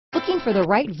Looking for the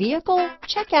right vehicle?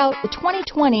 Check out the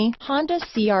 2020 Honda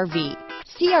CR-V.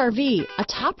 CR-V, a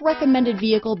top recommended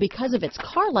vehicle because of its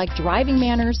car-like driving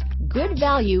manners, good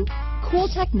value, cool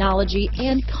technology,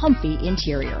 and comfy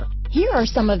interior. Here are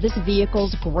some of this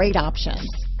vehicle's great options: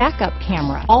 backup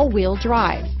camera, all-wheel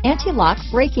drive, anti-lock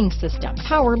braking system,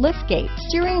 power liftgate,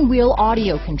 steering wheel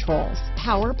audio controls,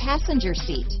 power passenger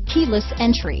seat, keyless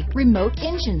entry, remote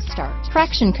engine start,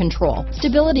 traction control,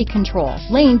 stability control,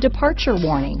 lane departure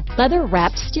warning,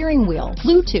 leather-wrapped steering wheel,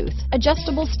 Bluetooth,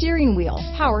 adjustable steering wheel,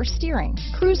 power steering,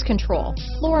 cruise control,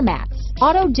 floor mats,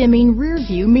 auto-dimming rear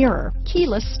view mirror,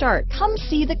 keyless start. Come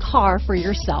see the car for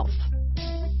yourself.